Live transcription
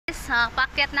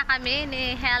Paakyat na kami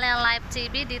ni Helen Live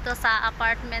TV dito sa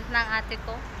apartment ng ate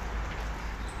ko.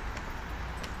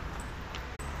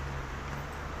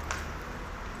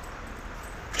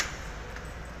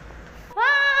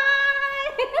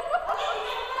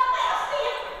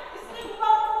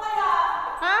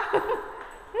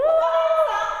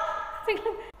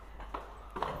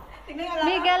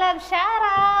 Mega love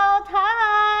shoutout!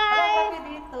 Hi!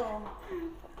 Dito.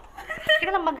 Sige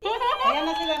lang Ayan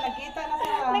na sila, nagkita na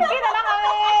sila. Nagkita na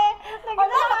kami!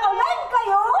 Wala, naka-live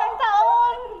kayo? Isang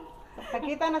taon!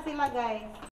 Nagkita na sila, guys.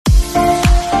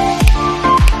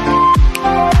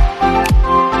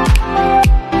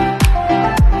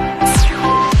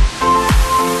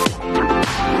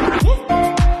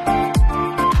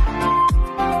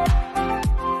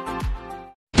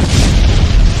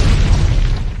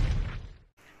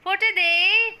 For today,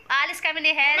 alis kami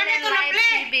ni Helen Live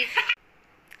TV.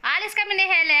 Alis kami ni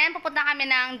Helen, pupunta kami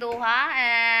ng Doha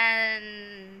and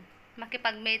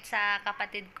makipag-meet sa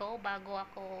kapatid ko bago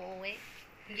ako uwi.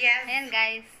 Yes. Ayan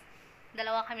guys,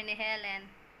 dalawa kami ni Helen.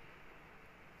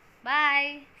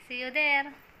 Bye! See you there!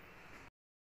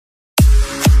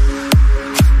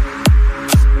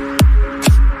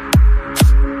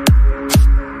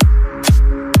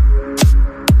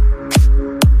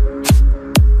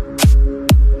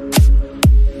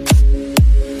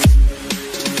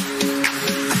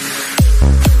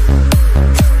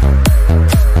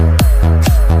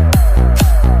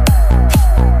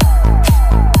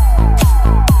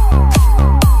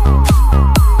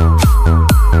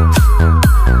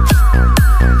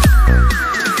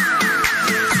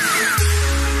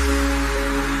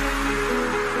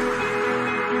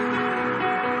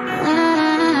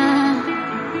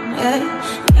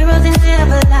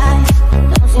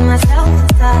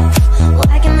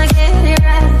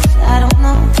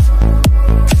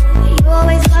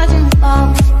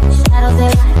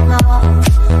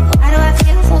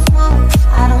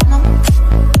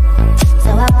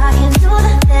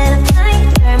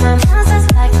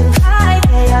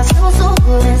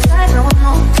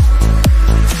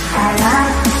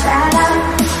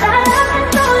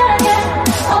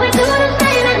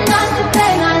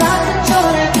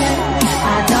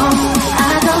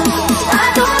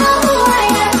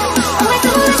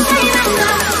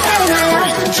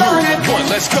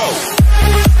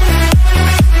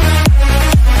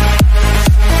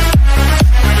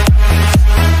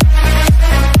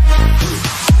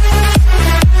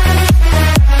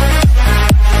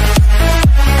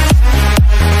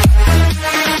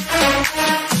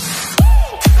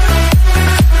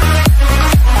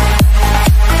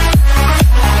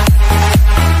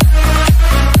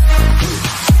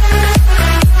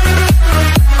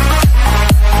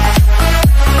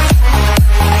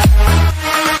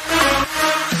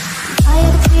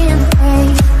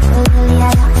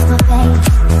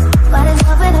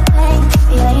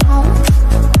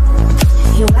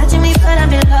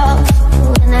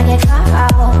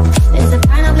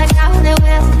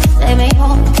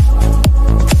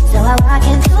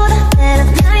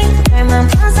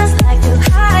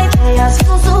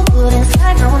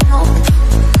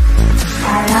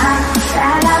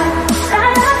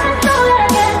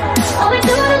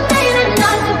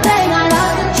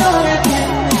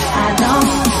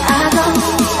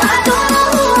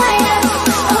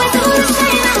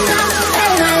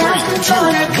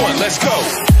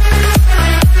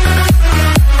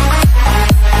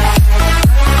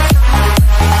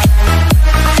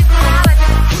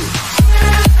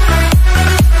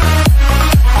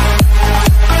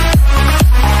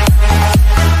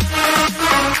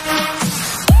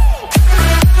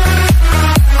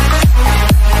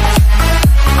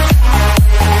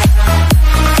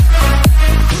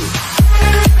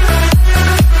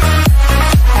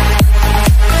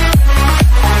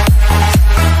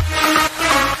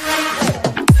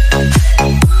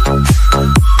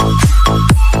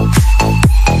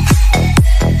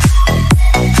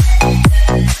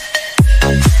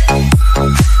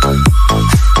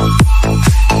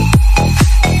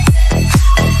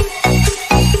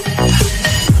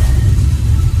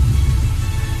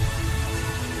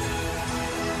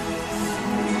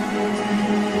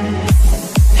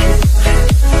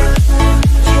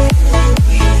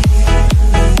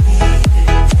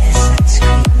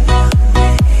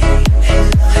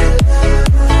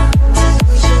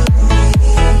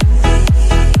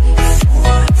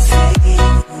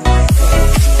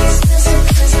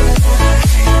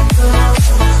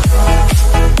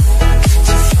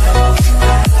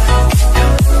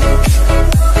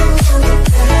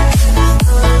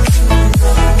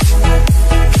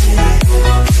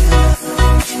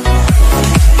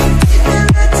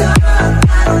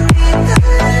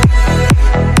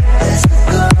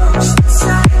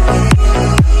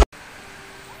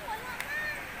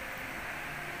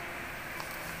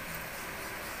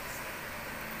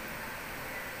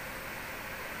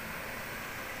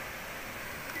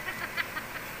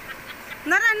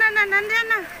 Nandiyan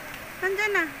na.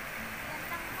 Nandiyan na.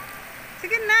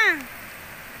 Sige na.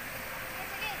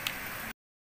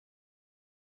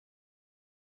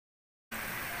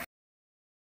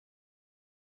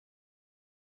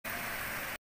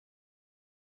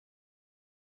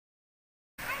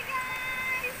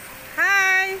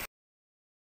 Hi!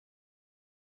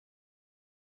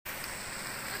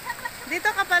 Dito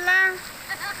ka pala.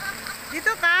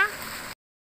 Dito ka?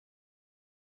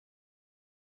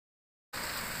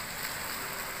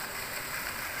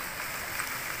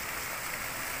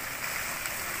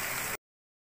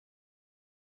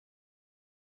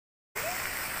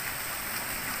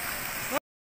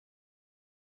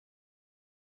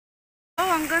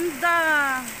 Oh, ang ganda.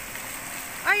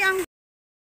 Ay, ang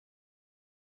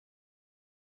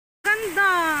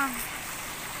ganda.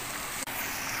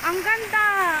 Ang ganda.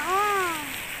 Oh.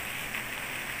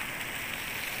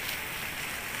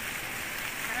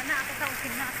 Tara na, ako sa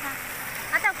usin na asa.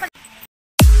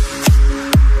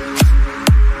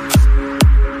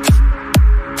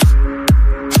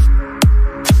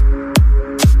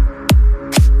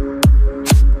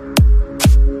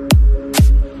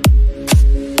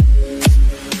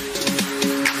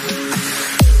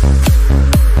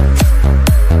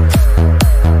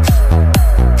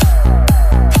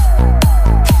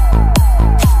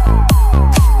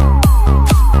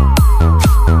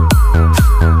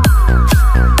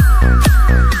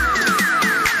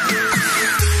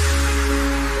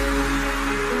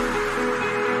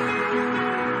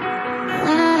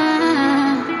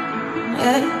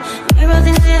 Ate,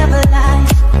 everything's never lie.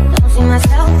 Don't see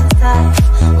myself inside.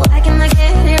 Why can I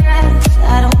get it right?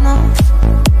 I don't know.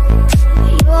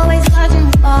 You always watching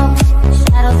me fall.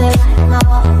 Shadows they like my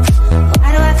wall. Why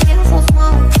do I feel so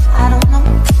small? I don't know.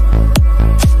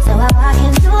 So I walk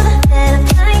into the dead of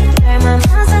night, where my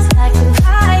monsters like to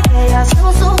hide. They are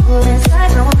so good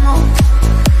inside. No one knows.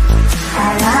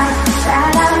 I lie,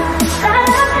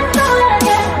 and do it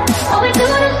again. All we do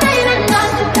is pain and not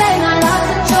to pain. I lost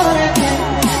control again.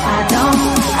 I don't know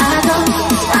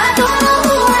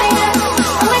who I am.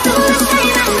 All we do is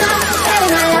pain and not to pain.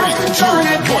 I lost control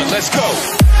again. Let's go.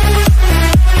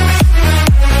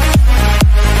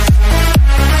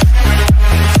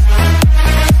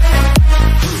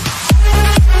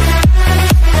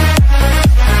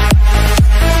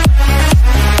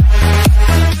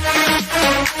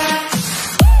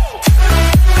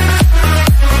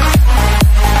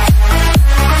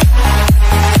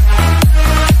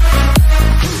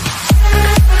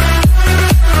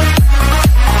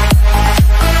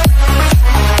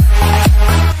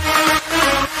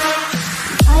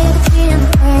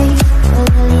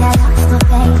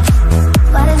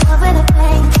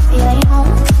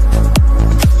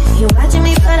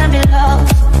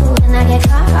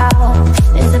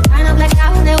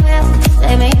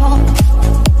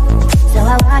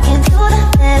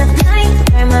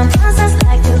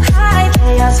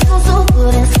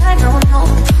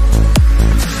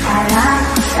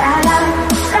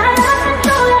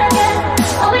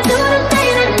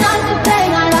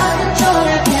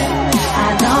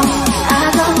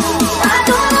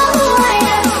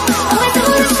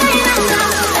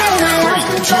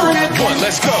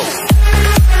 Let's go.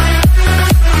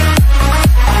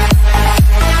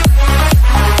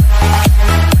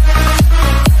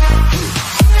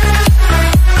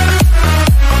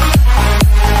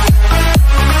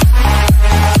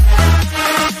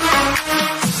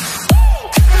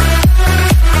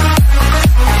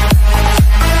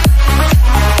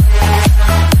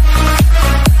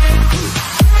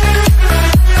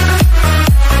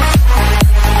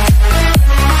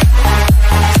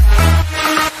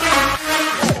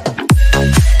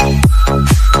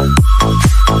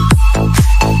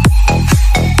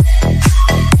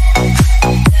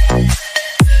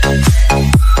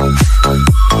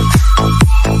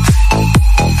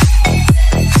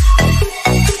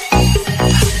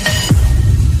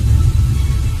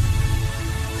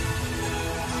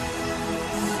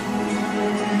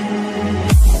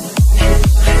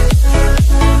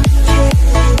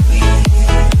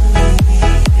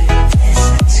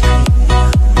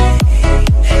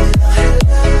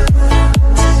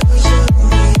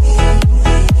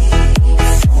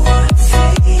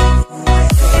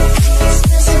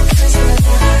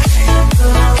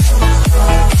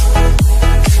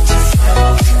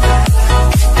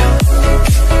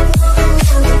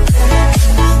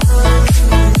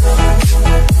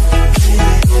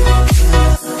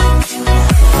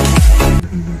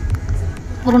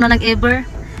 Puro na lang ever.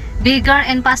 Bigger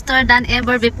and faster than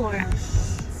ever before.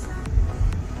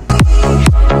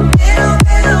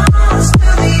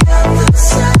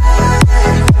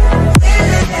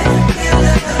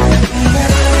 Yeah.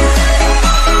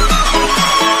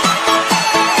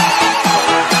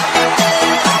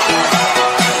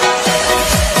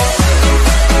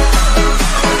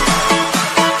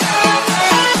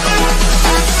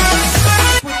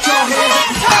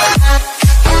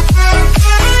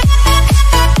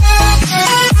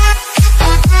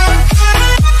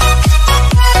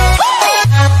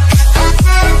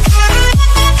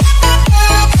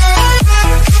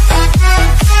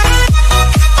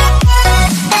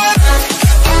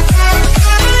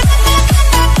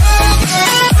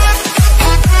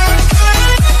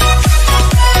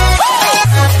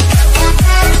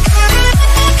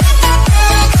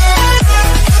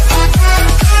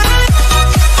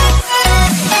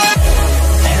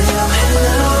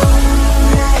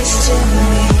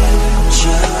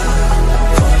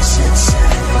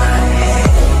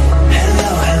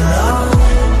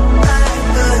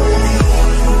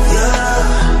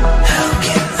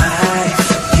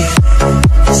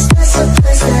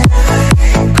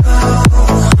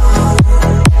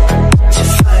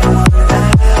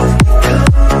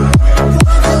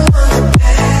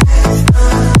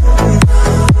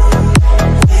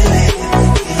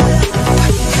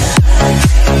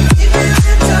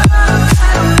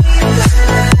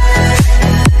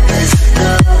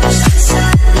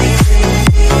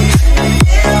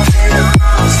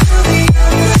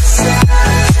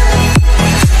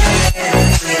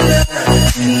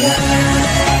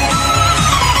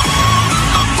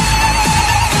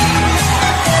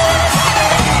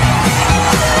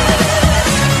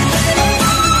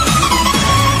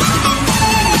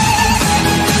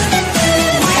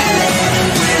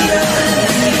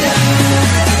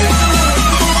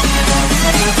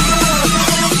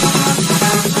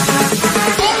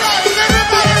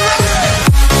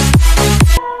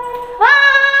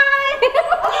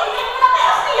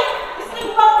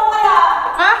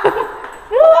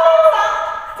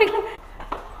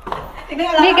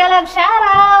 Mega Love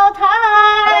shoutout!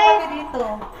 Hi! Dito.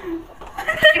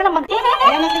 Sige lang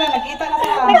Ayan na sila, nagkita na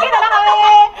sila. Nagkita na kami!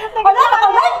 Wala,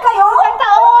 naka-live kayo? Isang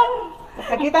taon!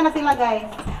 Nagkita na sila, guys.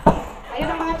 Ayun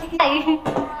ang mga chikita.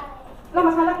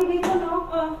 Mas malaki dito, no?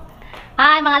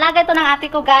 Hi, mga lagay to ng ate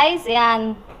ko, guys.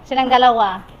 Ayan, silang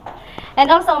dalawa. And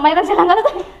also, mayroon silang ano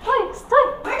to. Hoy, stoy!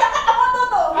 Wait, nakakamo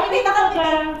to. Hindi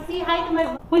nakakamo. Say hi to my...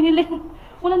 Uy, hiling.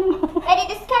 Wala ni mo. Eddie,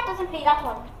 this cat doesn't play that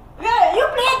one. Yeah, you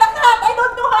play the cat. I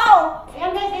don't know how.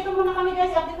 Ayan, guys. Dito muna kami,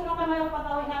 guys. Dito na kami yung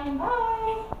patawin namin.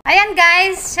 Bye! Ayan,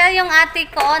 guys. Siya yung ate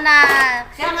ko na...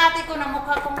 Siya ang ate ko na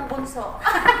mukha kong bunso.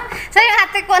 Siya yung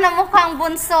ate ko na mukhang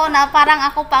bunso na parang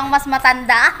ako pang mas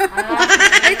matanda.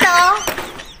 Ito, oh.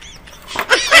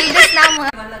 Eldest na mo.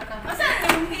 Masaan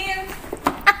yung heel?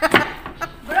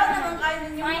 Bro, naman kayo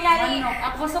ninyo.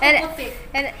 Ako sa And- puti.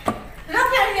 and- Look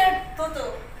your hair, Tutu.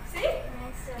 See?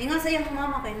 Ingat sa iyong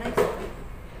mama kay nice.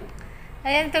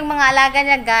 Ayan ito yung mga alaga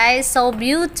niya, guys. So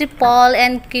beautiful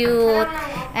and cute.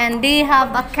 And they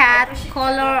have a cat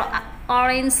color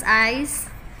orange eyes.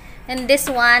 And this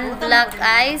one, black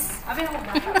eyes.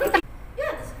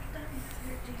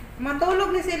 Matulog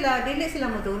ni sila, dili sila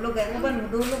matulog. Ay, uban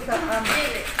matulog sa kama.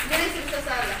 Dili sila sa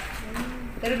sala.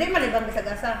 Pero di malibang sa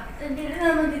gasa. Hindi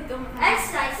naman dito.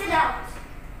 Exercise, sit down.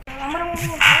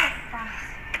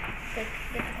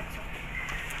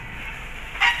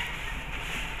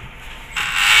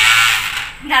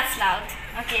 That's loud.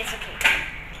 Okay, it's okay.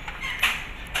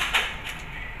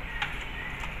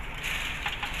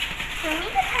 For me,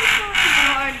 the pencil is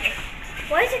hard.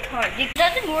 Why is it hard? It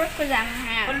doesn't work with that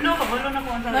hand. Ulo, kabalo na ko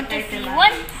ang Want to see sila.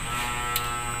 one?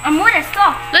 Amor,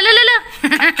 stop. Lala.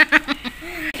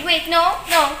 Wait, no.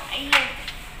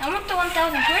 I want the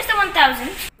 1,000. Where's the 1,000?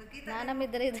 Nana may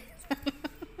dali. Ay,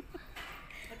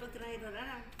 pag-try doon,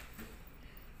 ano?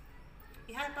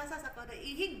 Ihapasa sa kada.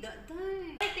 Ihigda.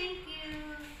 Day. Thank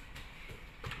you.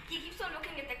 He keeps on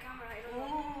looking at the camera. I don't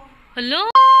know. Oh. Hello?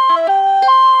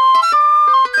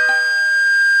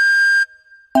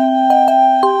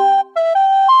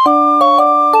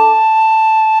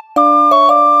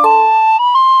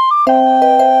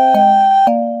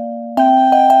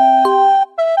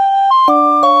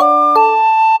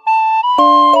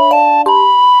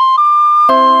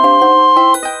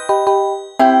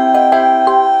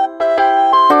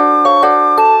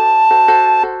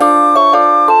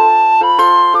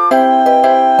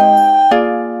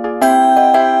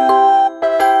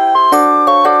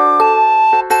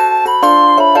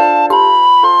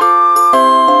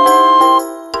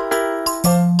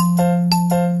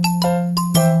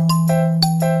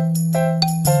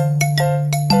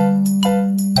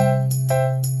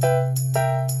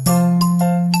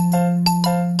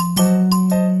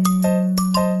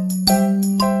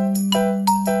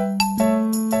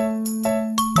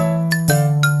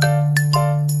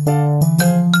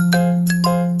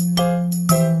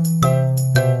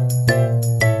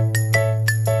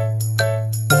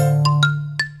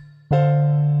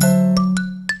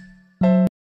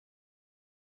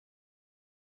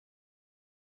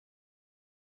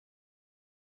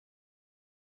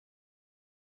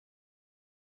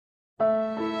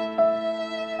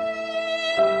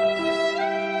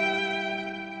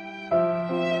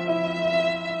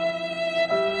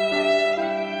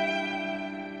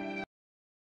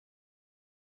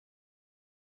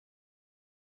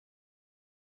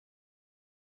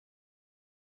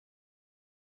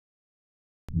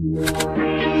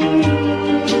 Thank